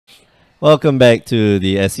Welcome back to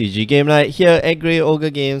the SCG Game Night here at Grey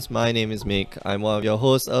Ogre Games. My name is Mick. I'm one of your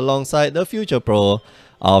hosts alongside the future pro,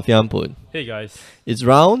 Alf Yampun. Hey guys. It's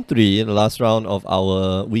round 3, the last round of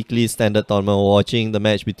our weekly standard tournament. We're watching the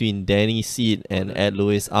match between Danny Seed and Ed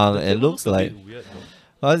Louis Ang. And looks like...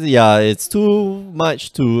 yeah, it's too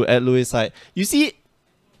much to Ed Louis' side. You see...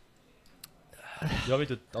 You want me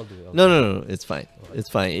to... I'll do it. No, it's fine. It's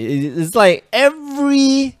fine. It's like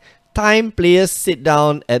every time players sit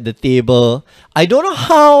down at the table, I don't know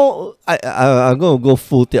how... I'm going to go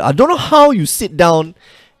full tilt. I don't know how you sit down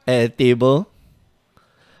at a table,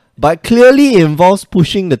 but clearly it involves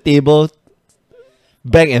pushing the table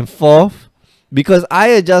back and forth, because I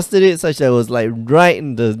adjusted it such that it was like right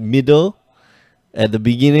in the middle at the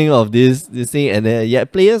beginning of this thing, and then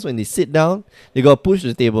yet players, when they sit down, they gotta push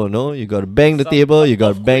the table. No, you gotta bang the table, you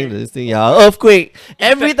gotta bang this thing. Yeah, earthquake.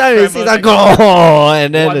 Every time they sit down, go,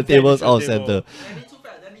 and then the table's out center.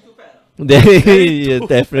 Yeah,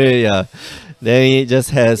 definitely, yeah. Then it just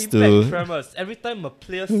has to tremors. Every time a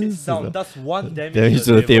player sits down, that's one damage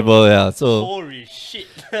to the table. Yeah, so holy shit.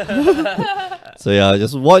 so yeah,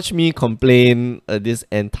 just watch me complain this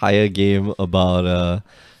entire game about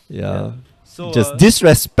yeah. So just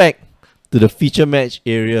disrespect to the feature match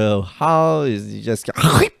area. How is it just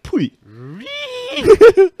right, then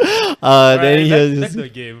he back to the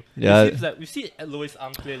game. Yeah. It seems like we see Louis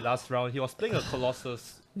Ang play last round. He was playing a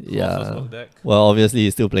Colossus. Yeah. Deck. Well, obviously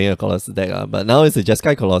he's still playing a Colossus deck, but now it's a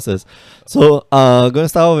Jeskai Colossus. So gonna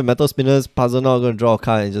start off with Metal Spinners. Puzzle now gonna draw a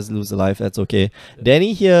card and just lose a life. That's okay. Yeah.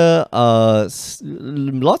 Danny here,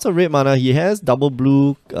 lots of red mana. He has double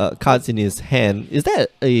blue cards in his hand. Is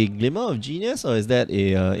that a Glimmer of Genius or is that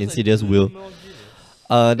a Insidious Will?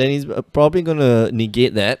 Then he's probably gonna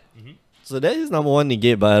negate that. So that is number one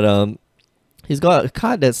negate, but he's got a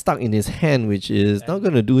card that's stuck in his hand, which is not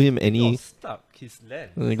gonna do him any. Stuck his land.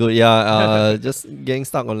 Good, yeah. Just getting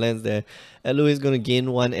stuck on lands there. Louis is gonna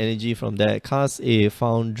gain 1 energy from that. Cast a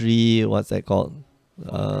Foundry. What's that called?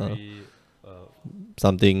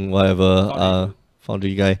 Something, whatever.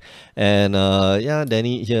 Foundry guy. And yeah,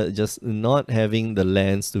 Danny here just not having the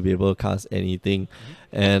lands to be able to cast anything.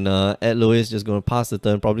 And Ed Louis just going to pass the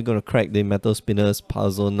turn, probably going to crack the Metal Spinners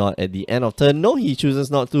puzzle not at the end of turn. No, he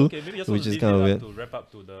chooses not to, which is kind of weird. To wrap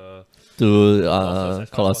up to the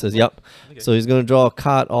Colossus, yep. Okay. So he's going to draw a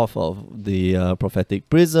card off of the Prophetic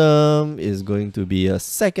Prism. Is going to be a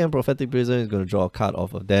second Prophetic Prism. He's going to draw a card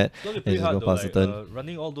off of that. And he's going to pass the turn.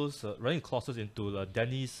 Running all those, running Colossus into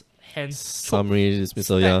Danny's hands. Summary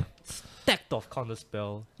dismissal, yeah. Stacked of counter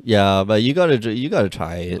spell. Yeah, but you gotta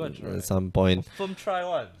try it at some point. Confirm try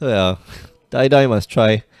one. Yeah, die must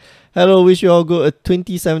try. Hello, wish you all good.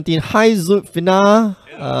 2017. Hi Zutfina.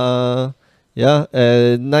 Yeah.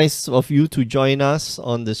 Nice of you to join us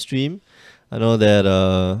on the stream. I know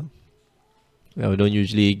that we don't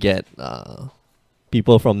usually get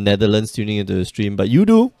people from Netherlands tuning into the stream, but you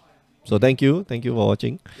do. So thank you for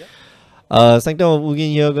watching. Yeah. Sanctum of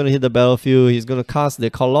Ugin here, going to hit the battlefield. He's going to cast the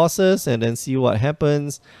Colossus and then see what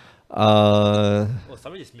happens.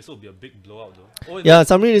 Summary Dismissal will be a big blowout though. Yeah,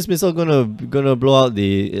 Summary Dismissal gonna blow out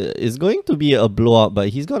the... it's going to be a blowout, but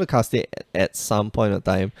he's going to cast it at some point of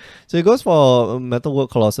time. So he goes for Metalwork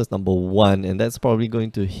Colossus number 1, and that's probably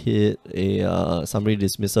going to hit a Summary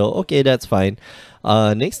Dismissal. Okay, that's fine.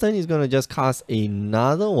 Next turn he's going to just cast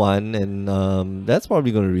another one, and that's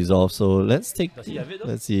probably going to resolve. So let's take... Does he have it though?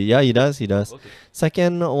 Let's see. Yeah, he does. Okay.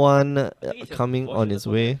 Second one coming on its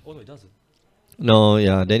way. Oh no, it doesn't. No,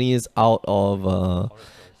 yeah, Danny is out of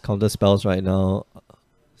counter spells right now.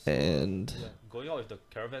 And yeah, going out with the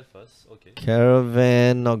Caravan first, okay.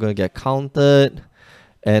 Caravan not gonna get countered.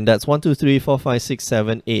 And that's 1, 2, 3, 4, 5, 6,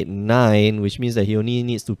 7, 8, 9, which means that he only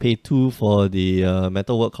needs to pay 2 for the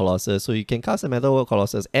Metalwork Colossus. So you can cast a Metalwork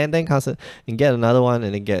Colossus and then cast it and get another one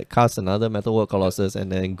and then cast another Metalwork Colossus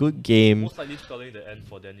and then good game. Most likely spelling the end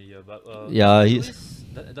for Danny here, but yeah,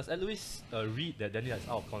 does Ed Louis read that Danny is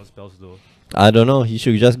out of counter spells though? I don't know. He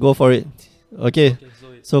should just go for it. Okay.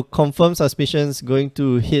 So confirm suspicions going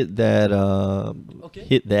to hit that.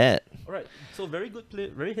 Hit that. Alright. So very good play.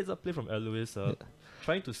 Very heads up play from Ed Louis.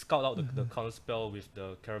 Trying to scout out the counter spell with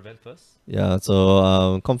the Caravan first. Yeah,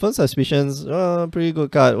 so confirm suspicions, pretty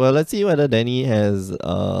good card. Well, let's see whether Danny has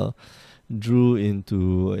drew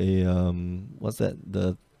into a what's that?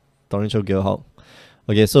 The Torrential Gilehawk.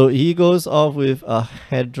 Okay, so he goes off with a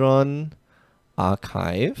Hedron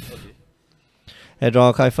Archive. Okay.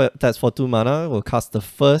 Hedron Archive, that's for 2 mana. We'll cast the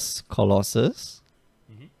first Colossus.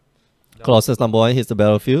 Colossus number 1 hits the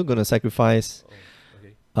battlefield. Gonna sacrifice.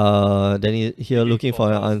 Then here looking for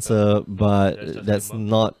an answer, but that's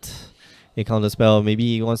not a counter spell.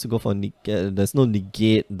 Maybe he wants to go for there's no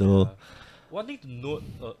negate though. Yeah. One thing to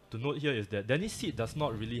note here is that Danny's Seed does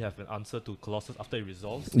not really have an answer to Colossus after it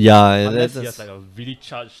resolves. Yeah, Unless that's he has like a really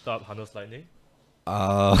charged up Harness Lightning.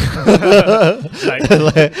 like,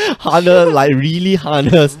 like harness, like really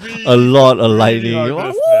harness a lot of lightning.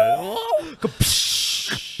 Harness,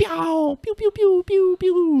 Pew, pew, pew, pew, pew,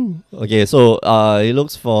 pew. Okay, so he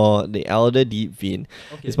looks for the Elder Deep Fiend.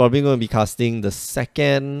 Okay. He's probably going to be casting the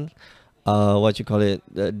second, what you call it,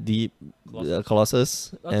 the Deep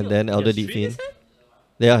Colossus, and then Elder Deep Fiend.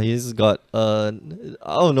 Yeah, he's got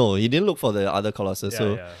oh no, he didn't look for the other Colossus,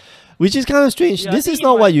 which is kind of strange. Yeah, this is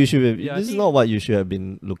not what you should have. This is not what you should have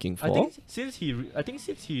been looking for. I think since he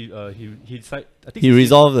decided, he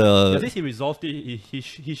resolved the. Since he resolved it, he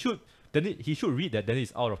should he should read that then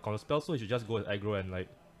he's out of counter spell, so he should just go with aggro and like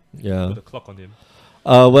put the clock on him.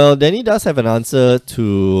 Well, Danny does have an answer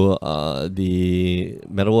to the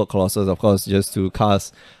Metalwork Colossus, of course, just to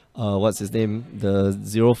cast what's his name, the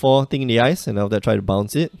 0/4 thing in the ice, and after that try to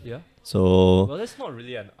bounce it. Yeah. So. Well, that's not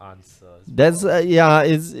really an answer. That's yeah.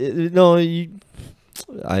 No.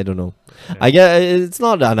 I don't know. Yeah. I guess it's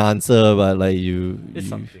not an answer, but like it's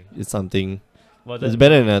something. It's something. Well, it's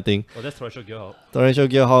better than nothing. Oh, that's Torrential Gearhawk. Torrential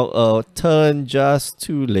Gearhawk. Turn just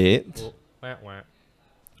too late. Oh, wah, wah.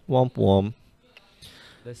 Womp womp.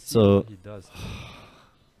 Let's see what he does.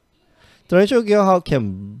 Torrential Gearhawk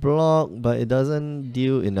can block, but it doesn't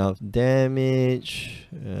deal enough damage.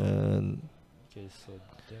 And okay, so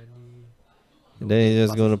Danny. Then he's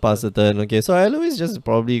just going to pass the turn. Okay, so Elu is just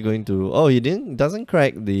probably going to. Oh, he doesn't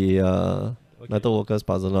crack the Metalworker's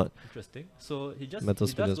Puzzle Knot. Interesting. So he does go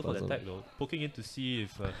for the attack though, poking in to see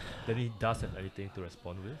if Danny does have anything to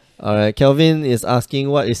respond with. Alright, Kelvin is asking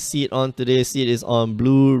what is Seed on today. Seed is on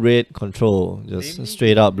blue-red control. Just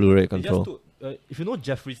straight up blue-red control. If you know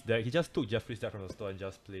Jeffrey's deck, he just took Jeffrey's deck from the store and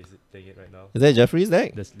just playing it right now. Is that Jeffrey's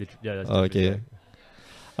deck? That's that's okay. Deck.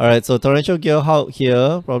 Alright, so Torrential Gearhawk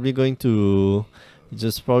here, probably going to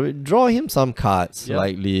just probably draw him some cards,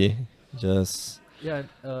 likely. Just... Yeah,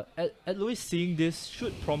 Ed Louis seeing this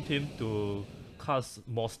should prompt him to cast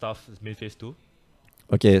more stuff as main phase 2.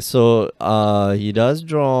 Okay, so he does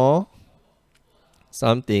draw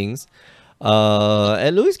some things.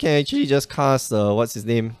 Ed Louis can actually just cast, what's his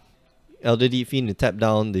name? Elder Deep Fiend to tap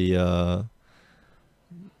down the...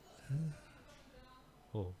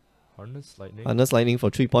 Harness Lightning. Harness Lightning for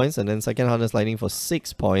 3 points, and then second Harness Lightning for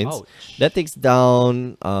 6 points. Ouch. That takes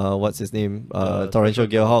down what's his name? Torrential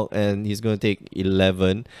Gearhawk, and he's going to take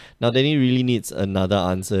 11. Now then he really needs another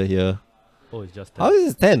answer here. Oh, it's just 10. How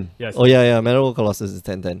is it 10? Yes. Oh yeah, Metalwork Colossus is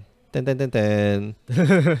 10 10. 10 10 10 10.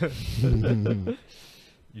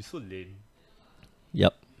 You're so lame.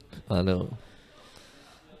 Yep. I know.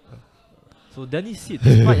 So Danny Seed,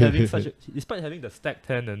 despite having the stack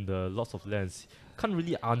 10 and the lots of lands, can't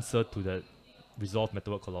really answer to that resolve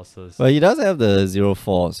Metalwork Colossus. But he does have the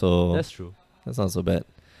 0/4, so that's true. That's not so bad.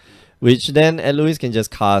 Which then Ed Louis can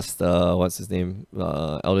just cast what's his name?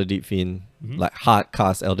 Elder Deep Fiend. Like hard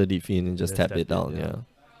cast Elder Deep Fiend and just tap it down,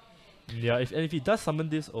 Yeah, if he does summon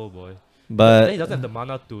this, oh boy. But then he doesn't have the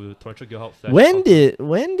mana to Torrential Gearhawk flash. When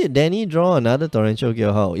did Danny draw another Torrential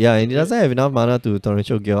Gearhawk? Yeah, and he doesn't have enough mana to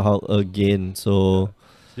Torrential Gearhawk again, so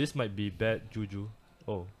this might be bad juju.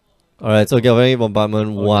 Oh. Alright, so Galvanic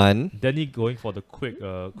Bombardment 1. Danny going for the quick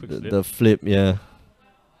flip. The flip, yeah.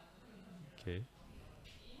 Okay.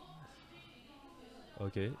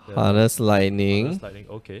 Okay. Harness Lightning. Harness Lightning,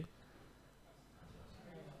 okay.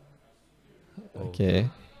 Okay.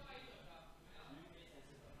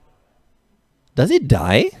 Does it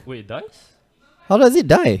die? Wait, it dies? How does it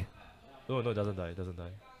die? Oh no, it doesn't die. It doesn't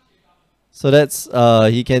die. So that's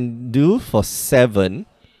he can do for 7.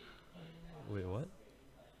 Wait, what?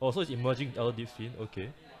 Oh, so it's emerging Elder Deep Fiend. Okay.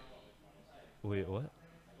 Wait, what?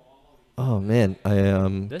 Oh man, I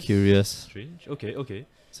am curious. Strange. Okay, okay.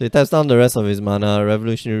 So he taps down the rest of his mana.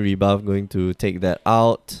 Revolutionary Rebuff going to take that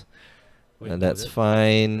out. Wait, and that's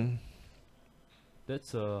fine.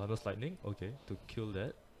 That's Harness Lightning. Okay, to kill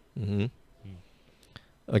that.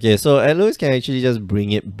 Okay, so Ed Louis can actually just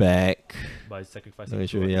bring it back. By sacrificing.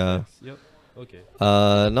 Issue, yeah. Yep. Okay.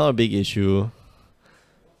 Not a big issue.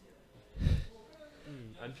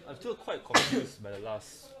 I'm still quite confused by the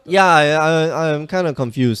last. Yeah, I'm kind of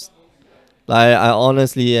confused. Like I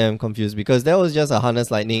honestly am confused because that was just a Harness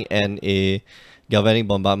Lightning and a Galvanic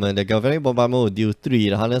Bombardment. The Galvanic Bombardment will deal 3.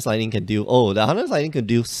 The Harness Lightning can deal the Harness Lightning can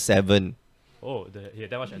deal 7. Oh, he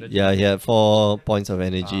had that much energy. Yeah, he had 4 points of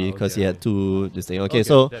energy because he had 2 this thing. Okay,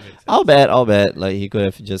 so I'll bet like he could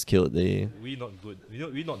have just killed the. We not good.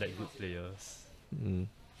 We not that good players.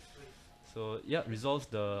 So yeah, resolves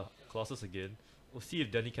the Colossus again. We'll see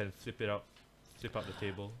if Danny can flip out the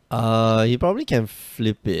table. He probably can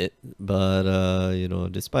flip it, but you know,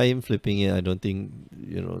 despite him flipping it, I don't think,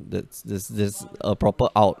 you know, there's a proper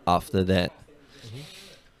out after that.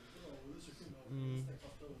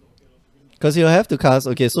 Because he'll have to cast.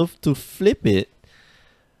 Okay, so to flip it,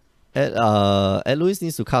 Ed Louis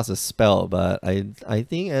needs to cast a spell, but I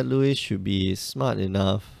think Ed Louis should be smart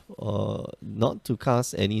enough not to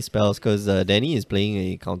cast any spells, because Danny is playing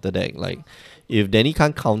a counter deck. Like, if Danny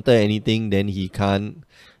can't counter anything, then he can't,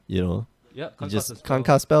 you know, can't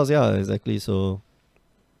cast spells. Yeah, exactly. So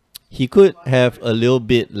he could have a little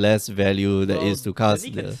bit less value that is to cast.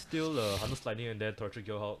 Danny can still Harness Lightning and then Torture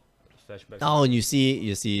Guildhawk flashback. Oh, and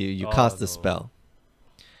you cast the spell.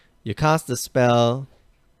 You cast the spell,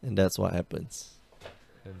 and that's what happens.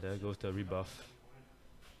 And there goes the rebuff.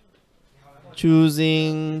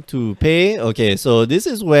 Choosing to pay. Okay, so this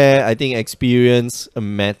is where I think experience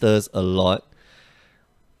matters a lot.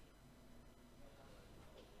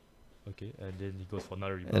 Okay, and then he goes for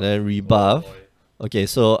another rebuff. And then rebuff. Oh, okay,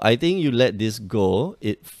 so I think you let this go.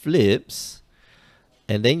 It flips.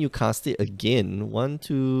 And then you cast it again. 1,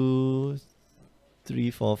 2,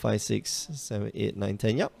 3, 4, 5, 6, 7, 8, 9,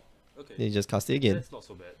 10. Yep. okay. Then you just cast it again. That's not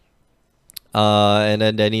so bad. And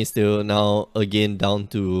then Danny's still now again down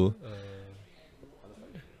to...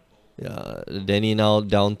 yeah, Danny now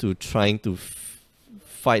down to trying to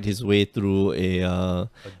fight his way through a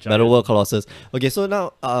Metalwork Colossus. Okay, so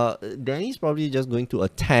now Danny's probably just going to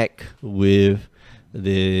attack with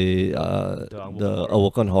the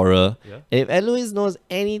Awoken Horror. Yeah. And if Ed Louis knows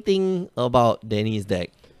anything about Danny's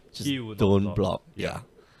deck, just don't block. Yeah.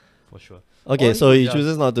 For sure. Okay, Or so he just-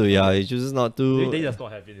 chooses not to. Yeah, he chooses not to. They does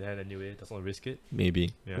not have it in hand anyway. Doesn't want to risk it.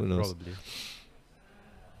 Maybe. Yeah, Who knows? probably.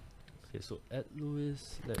 Okay, so Ed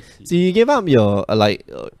Louis, let's see. So you give up your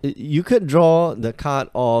you could draw the card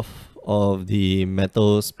off of the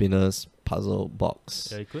Metal Spinners puzzle box.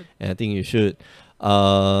 Yeah, you could. And I think you should.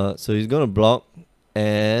 So he's gonna block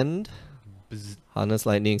and Bzz. Harness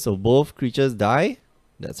Lightning. So both creatures die.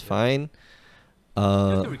 That's fine.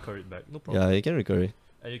 You can recur it back, no problem. Yeah, he can recur it.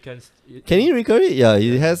 And you can. Can he recur it? Yeah,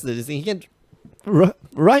 he has this thing. He can.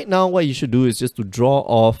 Right now, what you should do is just to draw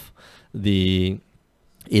off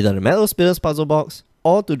either the Metal Spinners puzzle box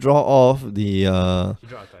or to draw off the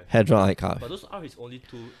Hydra Archive. Hedron Archive. But those are his only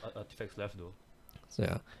 2 artifacts left though. So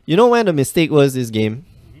yeah, you know where the mistake was this game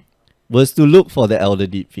was to look for the Elder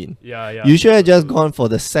Deep Fiend. Yeah. You should have just gone for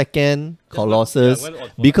the second Colossus,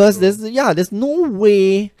 because there's no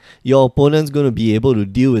way your opponent's gonna be able to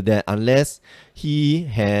deal with that unless he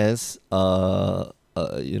has Elder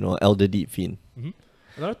Deep Fiend.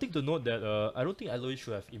 Another thing to note that I don't think Aloy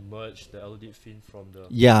should have emerged the Elder Deep Fiend from the.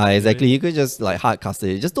 Yeah, exactly. You could just like hard cast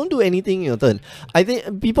it. Just don't do anything in your turn. I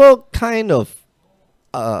think people kind of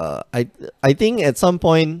I think at some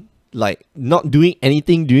point, like, not doing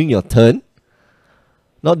anything during your turn,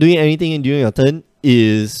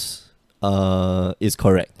 is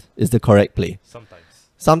correct. Is the correct play.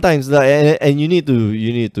 Sometimes, and you need to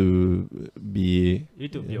be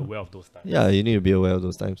aware of those times. Yeah, you need to be aware of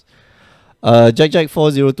those times. Jack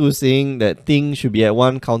 402 saying that Thing should be at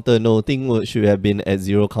 1 counter. No, Thing should have been at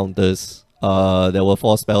 0 counters. There were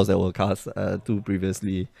 4 spells that were cast 2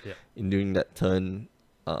 previously during that turn.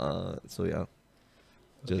 So yeah,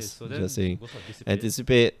 just saying.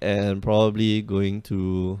 Anticipate and probably going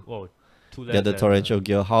to get the Torrential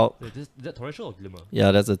Gearhawk. Is that Torrential or Glimmer?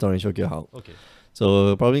 Yeah, that's a Torrential Gearhawk. Okay.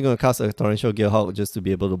 So probably going to cast a Torrential Gearhawk just to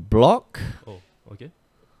be able to block. Oh, okay.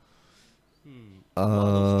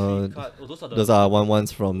 Those are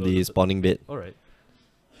 1/1s from the spawning bit. Alright.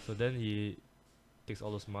 So then he takes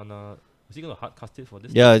all those mana. Is he gonna hard cast it for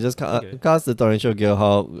this? Yeah, just cast the Torrential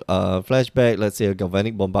Gearhawk. Flashback, let's say a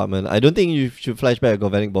Galvanic Bombardment. I don't think you should flashback a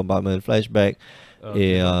Galvanic Bombardment. Flashback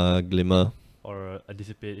a Glimmer. Or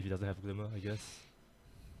Anticipate if he doesn't have Glimmer, I guess.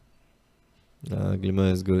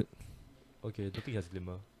 Glimmer is good. Okay, don't think he has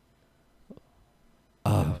Glimmer.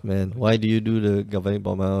 Man, why do you do the Galvanic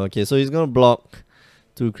Bombardment? Okay, so he's gonna block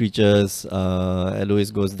 2 creatures. Eloise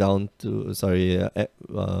goes down to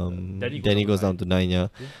Danny goes down to 9. Yeah,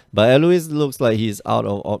 but Eloise looks like he's out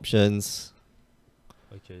of options.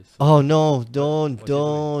 Okay. So oh no! Don't!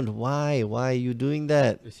 Why? Why are you doing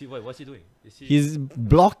that? What's he doing? He's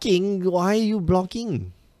blocking. Why are you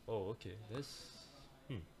blocking? Oh, okay. That's.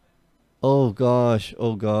 Oh gosh.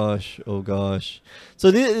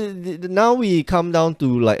 So now we come down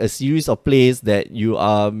to like a series of plays that you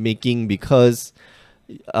are making because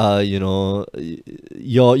you're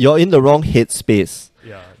in the wrong headspace.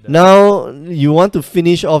 Yeah. Now you want to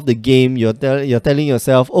finish off the game. You're telling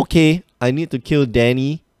yourself, okay, I need to kill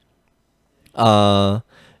Danny. And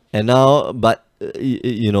now, but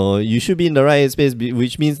you know, you should be in the right space,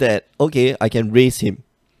 which means that okay, I can raise him.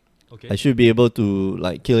 Okay. I should be able to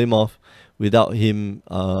like kill him off without him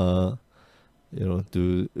you know,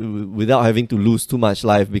 without having to lose too much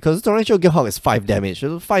life, because Torrential Gearhawk is 5 damage.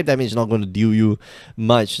 So 5 damage is not going to deal you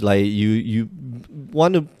much. Like you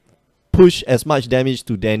want to push as much damage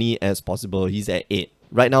to Danny as possible. He's at 8.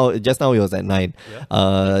 Right now, just now he was at 9.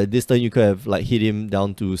 Yeah. This turn you could have like hit him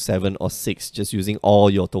down to 7 or 6 just using all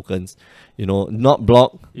your tokens. You know, not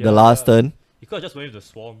block the last turn. You could have just went with the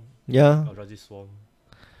Swarm. Yeah. Eldrazi Swarm.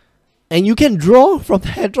 And you can draw from the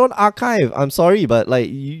Hadron Archive. I'm sorry, but like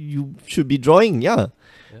you should be drawing,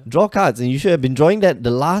 draw cards, and you should have been drawing that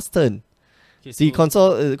the last turn. Okay, See,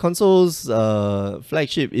 so console's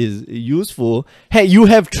flagship is useful. Hey, you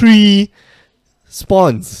have 3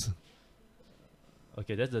 spawns.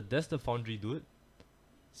 okay, that's the Foundry dude.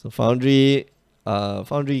 So Foundry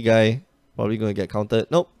guy probably gonna get countered.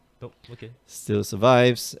 Nope, Nope. Okay. still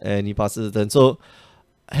survives, and he passes the turn. So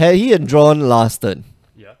had he had drawn last turn,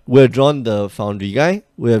 Yeah. we have drawn the Foundry guy.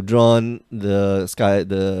 We have drawn the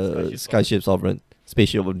Skyship Sovereign,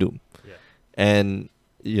 Spaceship of Doom. Yeah. And,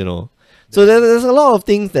 you know, so there's a lot of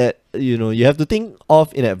things that, you know, you have to think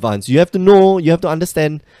of in advance. You have to know, you have to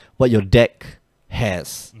understand what your deck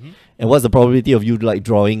has. Mm-hmm. And what's the probability of you, like,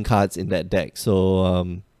 drawing cards in that deck. So,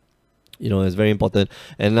 you know, it's very important.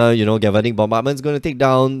 And now, you know, Galvanic Bombardment is going to take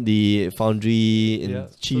down the Foundry in Yeah.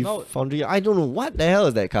 So Chief now- Foundry. I don't know. What the hell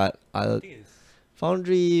is that card? I think it's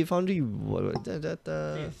Foundry, Chief of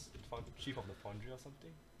the Foundry or something.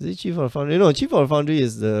 is it Chief of the Foundry? No, Chief of the Foundry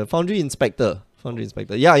is the Foundry Inspector. Foundry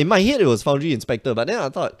Inspector. Yeah, in my head it was Foundry Inspector, but then I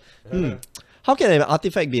thought, how can an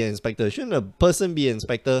artifact be an inspector? Shouldn't a person be an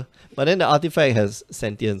inspector? But then the artifact has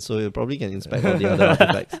sentience, so it probably can inspect all the other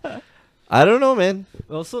artifacts. I don't know, man.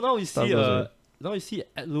 Well, so now we see Sounds now you see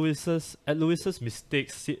Ed Lewis's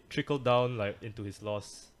mistakes trickle down like into his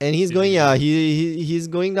loss. And he's going, seemingly. he's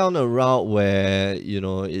going down a route where, you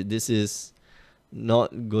know, this is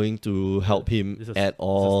not going to help him This is at It's a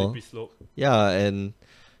all. slippery slope. Yeah, and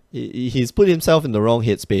he's put himself in the wrong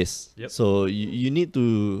headspace. Yep. So you need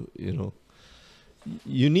to, you know,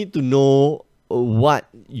 you need to know what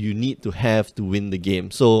you need to have to win the game.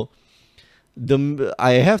 So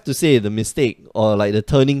I have to say the mistake or like the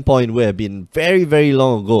turning point would have been very, very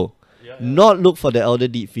long ago. Yeah, Not look for the Elder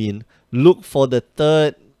Deep Fiend. Look for the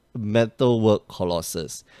 3rd Metalwork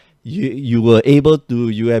Colossus. You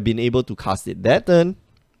have been able to cast it that turn,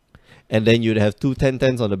 and then you'd have 2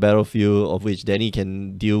 10/10s on the battlefield, of which Danny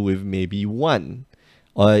can deal with maybe 1.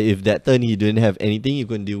 Or if that turn he didn't have anything, you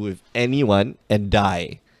can deal with anyone and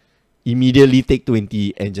die. Immediately take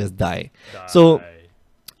 20 and just die. So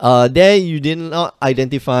there you did not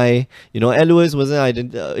identify, you know, Ed Lewis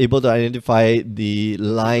wasn't able to identify the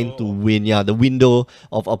line to win, the window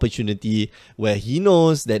of opportunity where he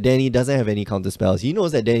knows that Danny doesn't have any counter spells. He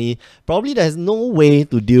knows that Danny probably has no way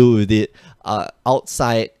to deal with it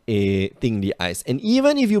outside a Thing in the Ice. And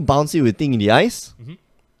even if you bounce it with Thing in the Ice,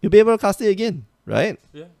 you'll be able to cast it again, right?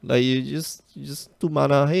 Yeah. Like you just 2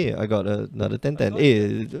 mana, hey, I got another 10/10.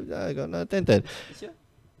 Hey, I got another 10/10. It's here.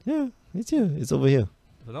 Yeah, it's here. It's over here.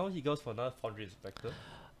 So now he goes for another Foundry Inspector.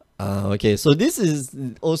 Okay, so this is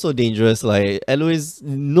also dangerous. Like, Eloise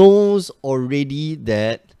knows already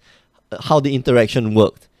that how the interaction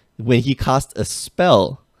worked. When he cast a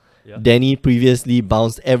spell, Danny previously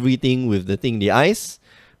bounced everything with the Thing in the Ice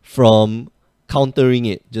from countering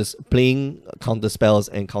it, just playing counter spells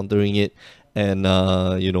and countering it, and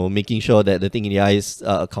you know, making sure that the Thing in the Ice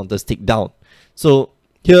counters tick down. So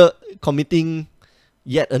here, committing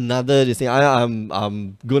yet another this thing.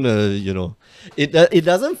 I'm gonna, you know, it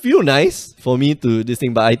doesn't feel nice for me to this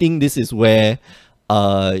thing, but I think this is where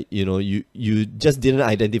you know, you just didn't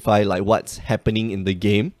identify like what's happening in the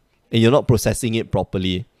game, and you're not processing it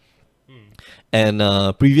properly. And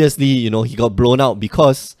previously, you know, he got blown out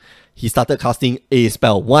because he started casting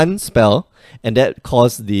one spell, and that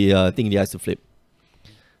caused the Thing in the Ice to flip.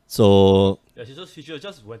 So yeah, he should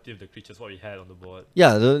just went with the creatures what he had on the board.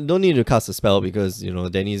 yeah, don't need to cast a spell because, you know,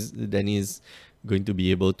 Danny's going to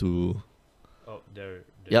be able to. Oh, there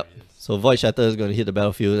Yep. he is. So Void Shatter is going to hit the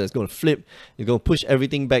battlefield. It's going to flip. It's going to push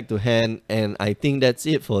everything back to hand, and I think that's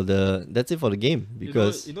it for the game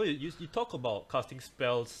because you talk about casting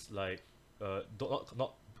spells like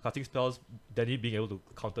not casting spells, Danny being able to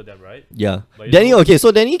counter them, right? yeah, But you Danny. know- Okay,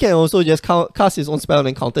 so Danny can also just cast his own spell and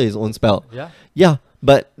then counter his own spell. Yeah. Yeah,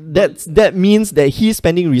 but that means that he's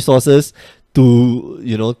spending resources to,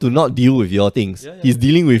 you know, to not deal with your things. Yeah, yeah. He's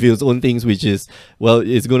dealing with his own things, which is, well,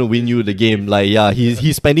 it's gonna win you the game. Like, yeah,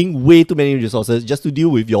 he's spending way too many resources just to deal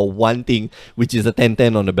with your one thing, which is a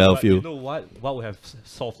 10/10 on the But battlefield. you know what would have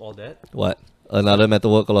solved all that? What? Another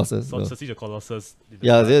Metalwork Colossus. So No. SCG Colossus.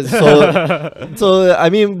 Yeah, so I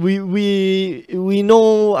mean we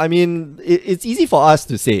know, I mean it's easy for us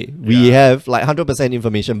to say. We have like 100%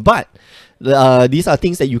 information, but these are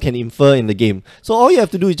things that you can infer in the game. So all you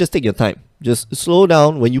have to do is just take your time. Just slow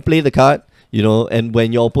down when you play the card, you know, and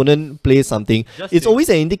when your opponent plays something, it's always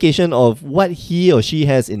an indication of what he or she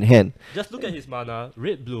has in hand. Just look at his mana,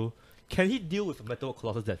 red blue. Can he deal with a Metalwork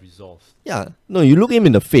Colossus that resolves? Yeah. No, you look him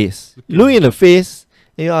in the face. Look him in the face,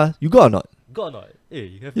 and you ask, you got or not? Got or not? Hey,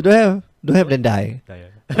 you have. You don't have, then die.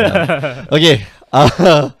 Yeah. Okay.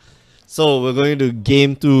 So we're going to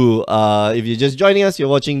game 2. If you're just joining us, you're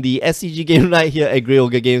watching the SCG game night here at Grey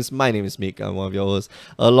Ogre Games. My name is Mick. I'm one of your hosts,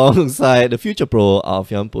 alongside the future pro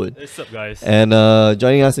Alfian Put. What's up, guys? And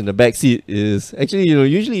joining us in the back seat is actually, you know,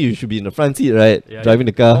 usually you should be in the front seat, right? Yeah, driving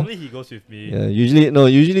the car. Normally he goes with me. Yeah, usually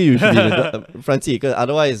you should be in the front seat, because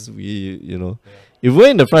otherwise you know. If we're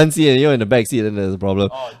in the front seat and you're in the back seat, then there's a problem.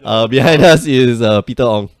 Behind us is Peter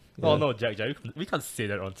Ong. Oh no, Jack, we can't say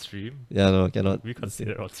that on stream. Yeah, no, cannot. We can't say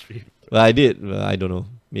that on stream. Well, I did. I don't know.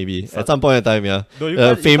 Maybe at some point in time, yeah. No,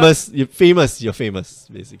 You're famous,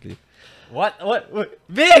 basically. What?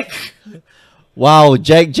 Vic! Wow,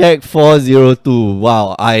 Jack 402.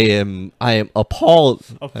 Wow, I am appalled.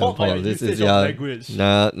 Appalled by your usage of language.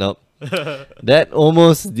 No. That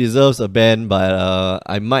almost deserves a ban, but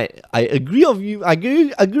I agree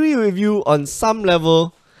with you on some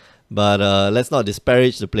level, but let's not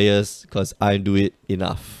disparage the players, because I do it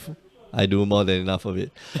enough. I do more than enough of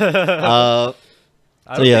it. I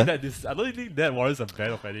don't think that warrants a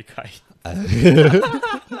ban of any kind.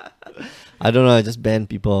 I don't know. I just ban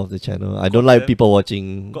people off the channel. I don't like people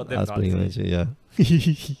watching us playing. Actually, yeah.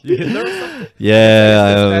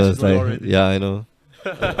 Yeah, I know.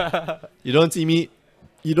 You don't see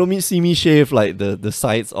me shave like the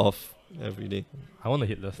sides off every day. I want a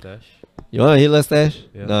Hitler stash. You want a Hitler stash?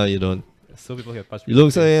 Yeah. No, you don't. So people can touch You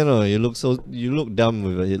look you look dumb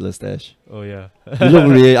with a Hitler stash. Oh yeah. You look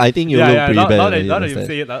really. I think you look pretty now, bad. Now with a that Hitler you stash.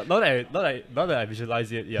 say it, now that I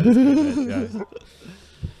visualize it, yeah. That's good, yeah.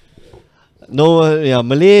 No,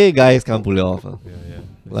 Malay guys can't pull it off. Yeah.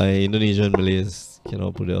 Like Indonesian Malays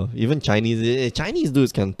cannot pull it off. Even Chinese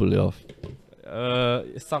dudes can't pull it off.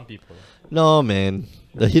 Some people. No, man.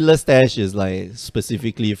 The Hitler stash is like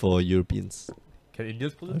specifically for Europeans. Can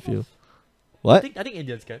Indians pull it off? I feel. What? I think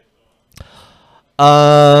Indians can.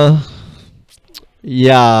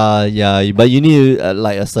 Yeah, but you need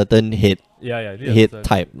like a certain head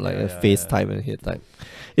type, like a face type and head type.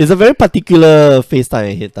 It's a very particular face type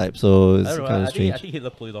and head type, so it's kind of strange. I think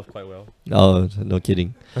Hitler pulled it off quite well. Oh, no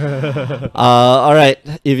kidding. Alright,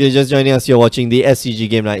 if you're just joining us, you're watching the SCG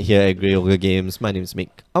game night here at Grey Ogre Games. My name is Mick.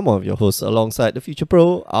 I'm one of your hosts, alongside the future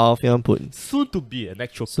pro, Alfian Put. Soon to be an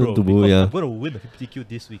actual Soon pro. to be, yeah. I'm going to win the 50Q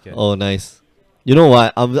this weekend. Oh, nice. You know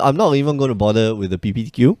what? I'm not even going to bother with the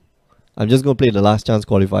PPTQ. I'm just going to play the last chance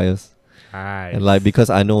qualifiers. Nice. And like, because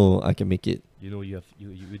I know I can make it. You know you're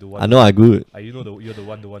the one. I know I'm good. You know you're the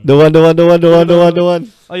one. The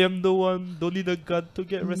one. I am the one. Don't need a gun to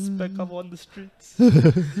get respect. I'm on the streets.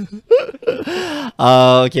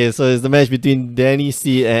 Okay, so it's the match between Danny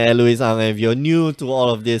C and Eloise Ang. And if you're new to all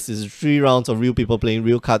of this, it's 3 rounds of real people playing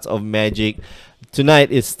real cards of Magic.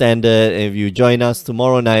 Tonight is standard, and if you join us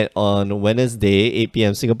tomorrow night on Wednesday, 8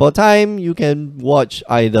 PM Singapore time, you can watch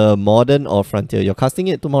either Modern or Frontier. You're casting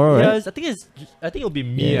it tomorrow, right? I think it'll be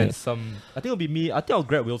me and some. I think it'll be me. I think I'll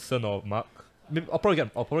grab Wilson or Mark. Maybe I'll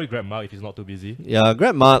probably grab Mark if he's not too busy. Yeah,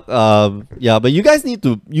 grab Mark. Yeah, but you guys need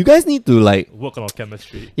to like work on our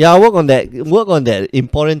chemistry. Yeah, work on that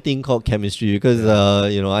important thing called chemistry, because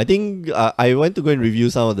you know, I think I went to go and review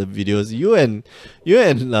some of the videos. You and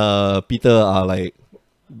Peter are like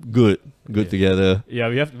good together. Yeah,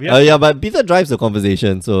 we have. Yeah, but Peter drives the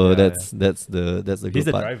conversation, so that's the good he's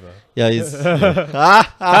the part. driver. Yeah, he's.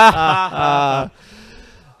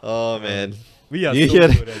 Oh man. We are Do you so hear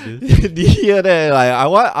good at this. Do you hear that? Like,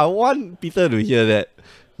 I want Peter to hear that.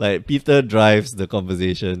 Like, Peter drives the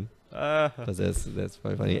conversation. Because that's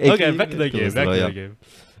quite funny. Okay, back to the game.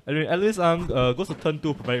 Anyway, Alice Ang goes to turn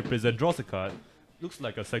 2, provided present, draws a card. Looks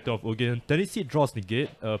like a sector of Ogin. Then he draws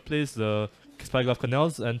negate, plays the Spyglass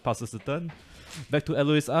Canals and passes the turn. Back to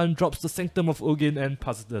Eloise Ang, drops the Sanctum of Ogin and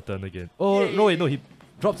passes the turn again. Oh, no, wait, no, he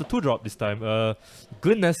drops a 2-drop this time.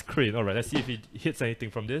 Glynness Crane. Alright, let's see if he hits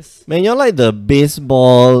anything from this. Man, you're like the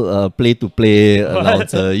baseball play-to-play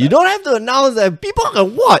announcer. You don't have to announce that. People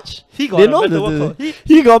can watch. He got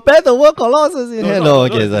he got Metalwork Colossus in hand. No,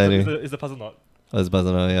 okay, it's the puzzle knot. Oh, it's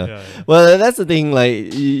puzzle knot, yeah. Yeah. Well, that's the thing,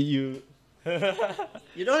 like, you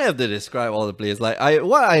you don't have to describe all the players. Like,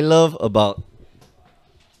 what I love about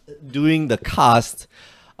doing the cast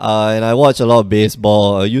And I watch a lot of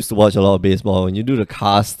baseball. I used to watch a lot of baseball. When you do the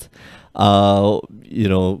cast, you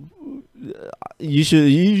know,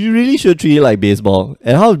 you really should treat it like baseball.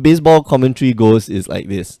 And how baseball commentary goes is like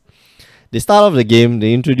this. They start off the game,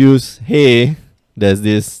 they introduce, hey, there's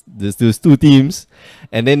these two teams,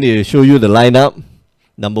 and then they show you the lineup.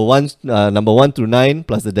 Number 1 through 9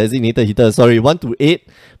 plus the designated hitter. Sorry, 1 through 8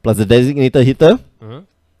 plus the designated hitter.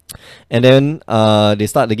 And then they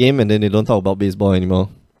start the game, and then they don't talk about baseball anymore.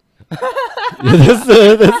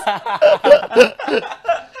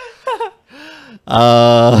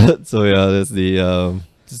 So yeah, that's the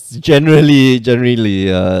generally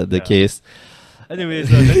the case. Anyways,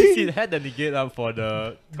 then you see had the negate up for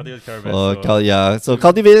the Cultivator's Caravan. So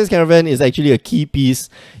Cultivator's Caravan is actually a key piece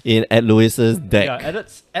in Ed Lewis's deck. Yeah,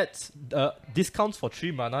 adds discounts for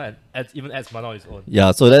 3 mana and adds mana on its own.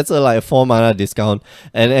 Yeah, so that's a 4 mana discount.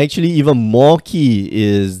 And actually even more key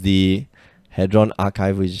is the Hadron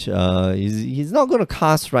Archive, which he's not going to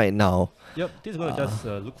cast right now. Yep, he's going to just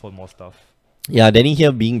look for more stuff. Yeah, Danny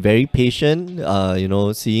here being very patient, you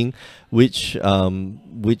know, seeing which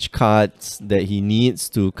cards that he needs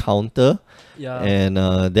to counter. Yeah. And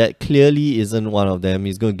that clearly isn't one of them.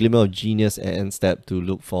 He's going to Glimmer of Genius at end step to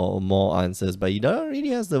look for more answers. But he already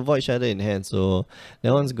has the Void Shatter in hand, so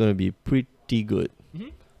that one's going to be pretty good.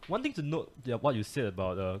 One thing to note, what you said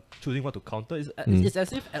about choosing what to counter is it's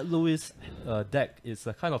as if Ed Lewis' deck is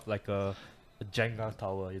kind of like a Jenga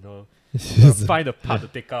tower, you know. Find a part to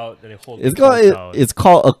take out, and then hold it's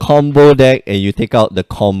called a combo deck, and you take out the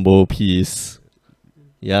combo piece.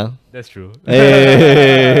 Yeah, that's true.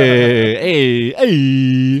 Hey.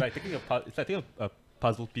 It's like taking a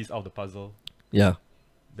puzzle piece out of the puzzle. Yeah.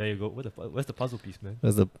 There you go. Where's the puzzle piece, man?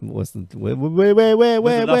 Where?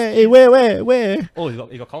 Oh,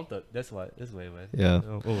 it got counted. That's why it went. Yeah.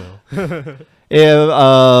 Oh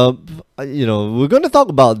well. You know, we're gonna talk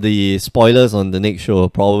about the spoilers on the next show,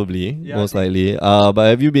 probably, most likely. But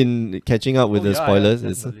have you been catching up with the spoilers?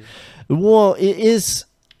 It is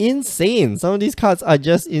insane. Some of these cards are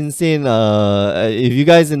just insane. If you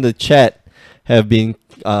guys in the chat have been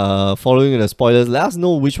following the spoilers, let us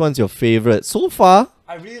know which one's your favorite so far.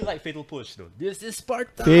 I really like Fatal Push though. This is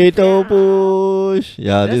Sparta. Fatal Push.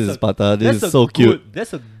 Yeah, this is Sparta. This is so cute.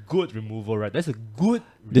 That's a good removal, right? That's a good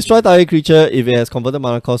destroy target creature if it has converted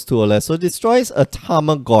mana cost 2 or less. So destroys a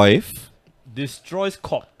Tarmogoyf. Destroys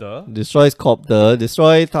Copter. Destroy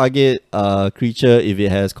target creature if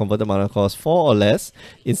it has converted mana cost 4 or less.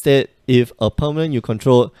 Instead, if a permanent you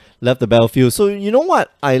control left the battlefield. So you know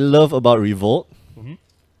what I love about Revolt?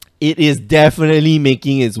 It is definitely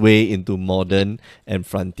making its way into Modern and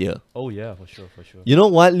Frontier. Oh yeah, for sure. You know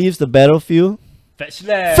what leaves the battlefield? Fetch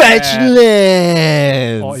land!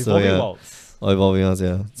 Or Evolving Wilds. Or Evolving Wilds,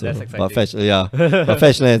 yeah. So, that's exciting. But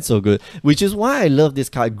Fetch land's so good. Which is why I love this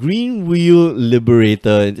card. Green Wheel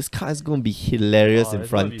Liberator. This card is going to be hilarious in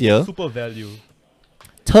Frontier. Super value.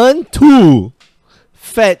 Turn 2.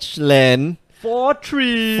 Fetch land.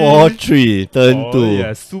 4-3. 4-3. Turn 2.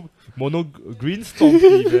 Yeah, mono green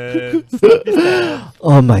Stompy, man. Stompy.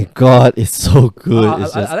 Oh my god, it's so good.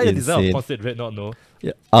 It's just I like the insane. design of Constellate Dreadnought, no?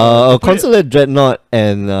 Yeah. Constellate Dreadnought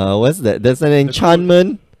and what's that? There's an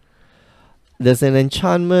enchantment.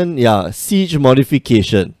 Yeah, Siege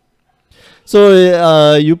Modification.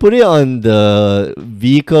 So you put it on the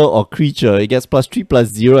vehicle or creature, it gets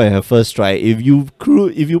 +3/+0 and have first strike. If you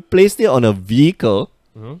placed it on a vehicle,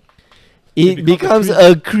 it becomes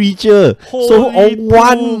a creature. So on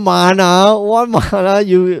one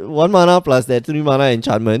mana plus that 3 mana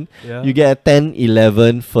enchantment, you get a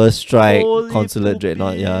 10/11 first strike Constellate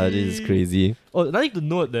Dreadnought. Yeah, this is crazy. Oh, I need to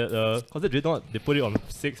note that Constellate Dreadnought, they put it on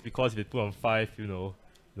 6 because if they put on 5, you know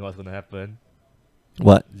what's gonna happen.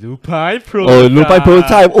 What? Lupine Prototype. Oh, Lupine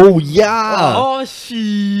Prototype. Oh yeah. Oh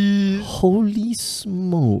shit. Holy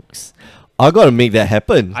smokes. I gotta make that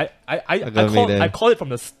happen. I called it from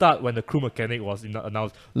the start when the crew mechanic was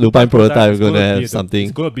announced. Lupine Prototype is gonna have something.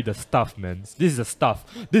 It's gonna be the stuff, man. This is the stuff.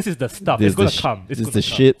 This is the stuff. It's gonna come. This is the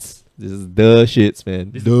shits. This is the shits, man.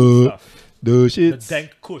 This is the stuff. The shits. The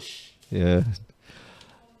dank kush. Yeah.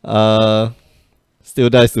 Still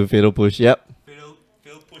dies to Fatal Push. Yep. Fatal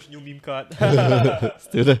Push new meme card.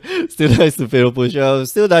 still dies to Fatal Push.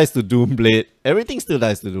 Still dies to Doomblade. Everything still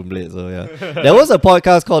dies to Doomblade. So yeah. There was a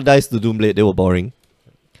podcast called Dice to Doomblade. They were boring.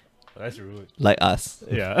 That's rude. Like us.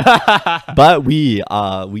 Yeah. But we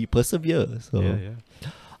persevere. So yeah.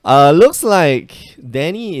 Looks like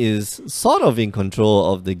Danny is sort of in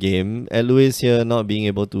control of the game. Ed Lewis here not being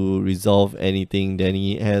able to resolve anything.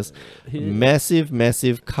 Danny has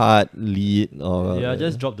massive card lead.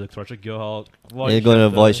 Just drop the Crusher Gear out. They're gonna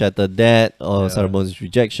Void Shatter that or Sarabone's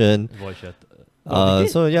Rejection. Void Shatter.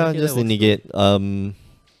 Negate? So yeah, Negate just that works negate.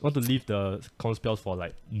 Want to leave the counter spells for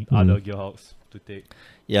like other Gearhawks to take.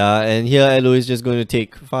 Yeah, and here Elo is just going to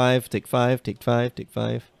take 5, take 5, take 5, take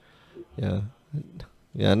 5. Yeah.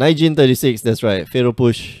 Yeah, 1936, that's right. Fatal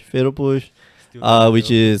push. Fatal push. Still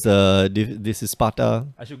Which is this is Sparta.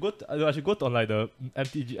 I should go on like the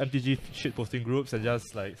MTG shit posting groups and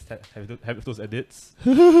just like have those edits.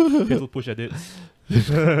 Fatal push edits.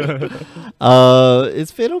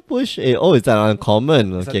 It's fatal push. Oh, it's an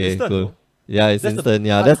uncommon. It's Okay, instant, cool. though. Yeah, it's That's instant.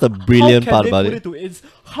 Yeah, that's the brilliant part about it.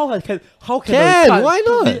 How can Why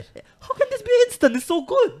not? How can this be instant? It's so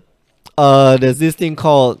good. There's this thing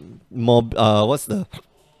called what's the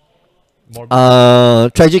More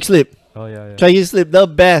tragic slip. oh yeah. Tragic slip, the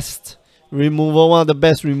best removal, one of the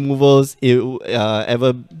best removals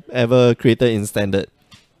ever created in standard.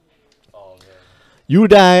 Oh man. You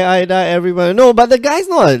die, I die, everyone. No, but the guy's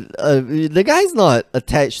not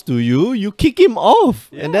attached to you. You kick him off,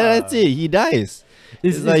 and then that's it. He dies.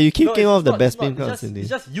 It's like you kick him off the best spin cards in this. It's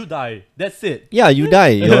just you die. That's it. Yeah, you die.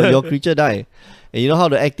 Your creature die. And you know how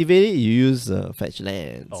to activate it? You use fetch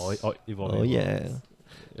lands. Oh, evolve. Oh yeah.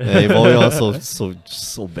 Evolve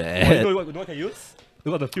so bad. You know what I can use?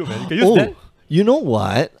 Look at the field, man. You can use that. You know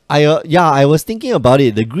what? I was thinking about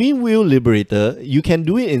it. The Green Wheel Liberator, you can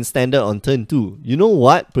do it in standard on turn 2. You know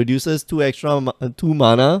what produces 2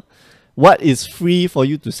 mana? What is free for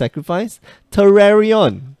you to sacrifice?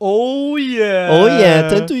 Terrarion. Oh yeah. Oh yeah,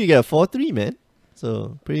 turn 2 you get a 4/3, man.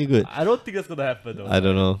 So pretty good. I don't think that's gonna happen though. I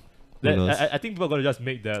don't know. Who knows? I think people are gonna just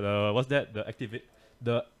make that. What's that?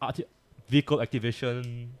 Vehicle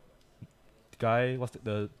activation guy. What's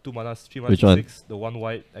the 2 mana, 3 mana, Which one? 6? The 1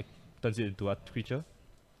 white turns it into a creature.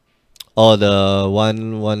 Oh, the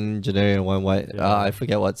one generic and 1 white. Yeah. I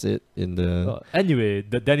forget what's it in the. Anyway,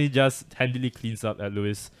 Danny just handily cleans up at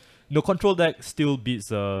Lewis. No control deck still beats.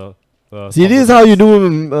 See, this is how you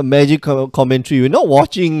do Magic commentary. We're not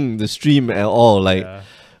watching the stream at all. Like,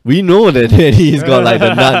 we know that Danny's got like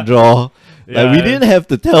the nut draw. Like, we didn't have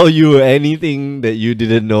to tell you anything that you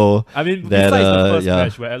didn't know. I mean, that, besides the first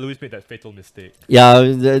match where Louis made that fatal mistake. Yeah,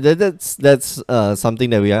 that's something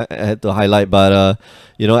that we had to highlight. But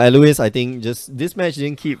Alois, I think just this match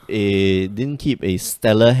didn't keep a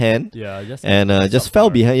stellar hand. Yeah, just fell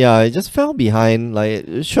behind. Yeah, it just fell behind. Like,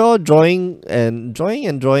 sure, drawing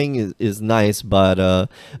is nice, but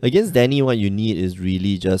against Danny, what you need is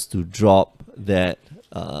really just to drop that.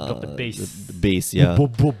 Drop the base. The base, yeah.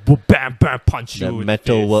 Bam, bam, punch that you.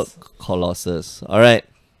 Metalwork Colossus. Alright.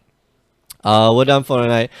 We're done for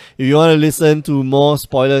tonight. If you want to listen to more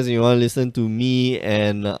spoilers and you want to listen to me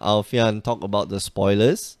and Alfian talk about the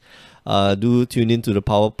spoilers, do tune in to the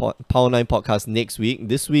Power 9 podcast next week.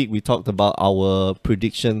 This week we talked about our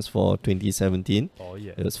predictions for 2017. Oh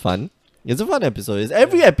yeah. It was fun. It's a fun episode.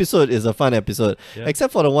 Every episode is a fun episode. Yeah.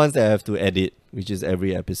 Except for the ones that I have to edit, which is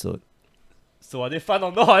every episode. So are they fun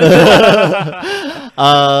or not?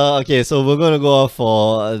 Okay, so we're gonna go off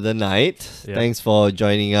for the night. Yeah. Thanks for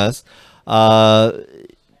joining us. Yeah.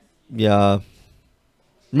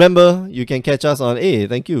 Remember, you can catch us on. Hey,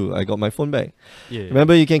 thank you. I got my phone back. Yeah.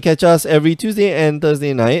 Remember, you can catch us every Tuesday and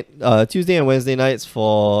Thursday night. Tuesday and Wednesday nights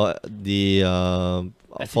for the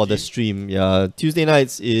stream. Yeah, Tuesday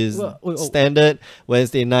nights is standard.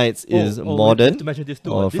 Wednesday nights is modern. To mention this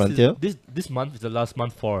too. Or Frontier. This month is the last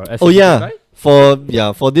month for SCG. Oh yeah, right? For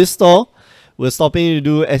this store, we're stopping to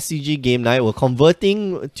do SCG game night. We're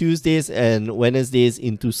converting Tuesdays and Wednesdays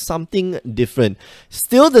into something different.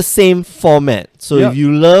 Still the same format. So if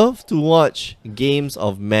you love to watch games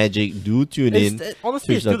of Magic, do tune in.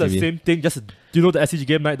 Honestly, it's still the same thing. Just the SCG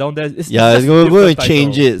game night down there. We're going to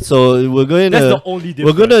change it. So we're going That's the only difference.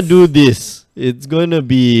 We're going to do this. It's going to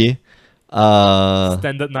be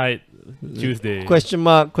standard night Tuesday. Question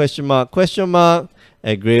mark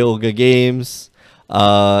at Grey Ogre Games.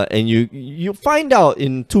 And you find out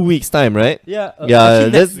in 2 weeks' time, right? Yeah.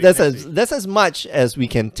 That's as much as we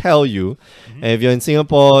can tell you. And if you're in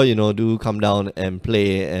Singapore, do come down and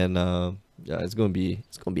play, and it's gonna be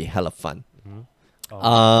hella fun.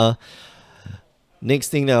 Next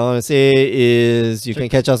thing that I want to say is you can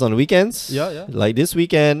catch us on the weekends. Yeah. Like this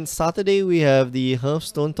weekend, Saturday, we have the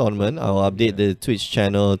Hearthstone tournament. I'll update the Twitch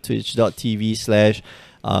channel, twitch.tv/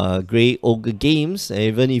 Grey Ogre Games. And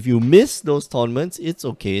even if you miss those tournaments, it's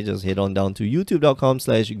okay. Just head on down to youtube.com/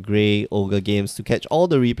 Grey Ogre Games to catch all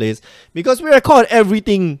the replays, because we record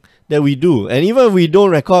everything that we do. And even if we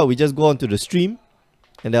don't record, we just go onto the stream,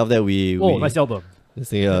 and after that nice album.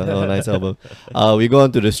 Nice album. We go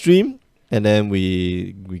onto the stream, and then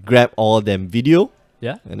we grab all them video,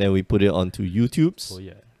 and then we put it onto YouTube's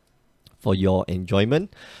for your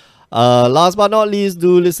enjoyment. Last but not least,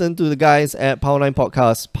 do listen to the guys at Power9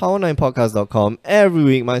 Podcast, power9podcast.com. Every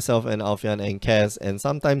week, myself and Alfian and Kaz, and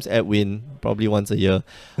sometimes Edwin, probably once a year,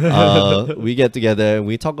 we get together and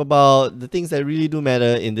we talk about the things that really do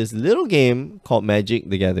matter in this little game called Magic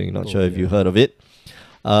the Gathering. Not sure if you heard of it.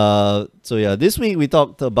 So yeah, this week we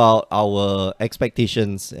talked about our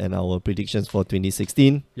expectations and our predictions for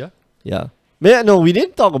 2016. Yeah. No, we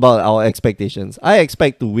didn't talk about our expectations. I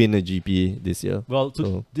expect to win a GP this year. Well,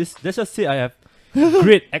 let's just say I have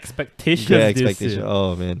great expectations. This year.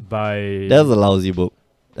 Oh man, that's a lousy book.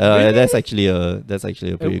 Really? That's actually a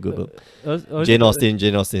pretty good book. Jane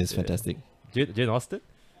Austen is fantastic. Jane Austen.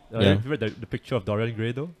 Yeah. You read the picture of Dorian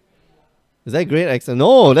Gray though? Is that great?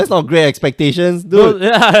 No, that's not great expectations, dude. No,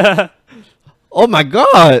 yeah. Oh my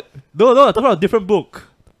god. No, I'm talking about a different book.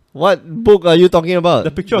 What book are you talking about?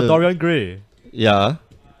 The picture of Dorian Gray. Yeah.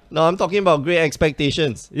 No, I'm talking about great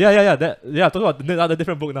expectations. Yeah. I'm talking about another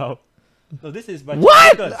different book now. No, this is by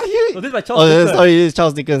what? Charles Dickens. No, this is by Charles Dickens. Sorry, it's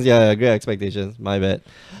Charles Dickens. Yeah, great expectations. My bad.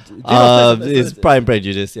 It's Pride and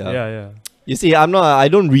Prejudice. Yeah. You see, I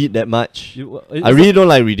don't read that much. I really don't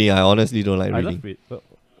like reading. I honestly don't like reading.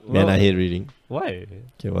 Man, I hate reading. Why?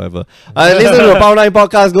 Okay, whatever. Listen to the Power 9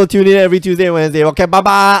 podcast. Go tune in every Tuesday and Wednesday. Okay, bye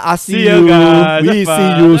bye. I'll see you. Guys. We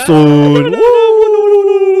see you soon. Woo!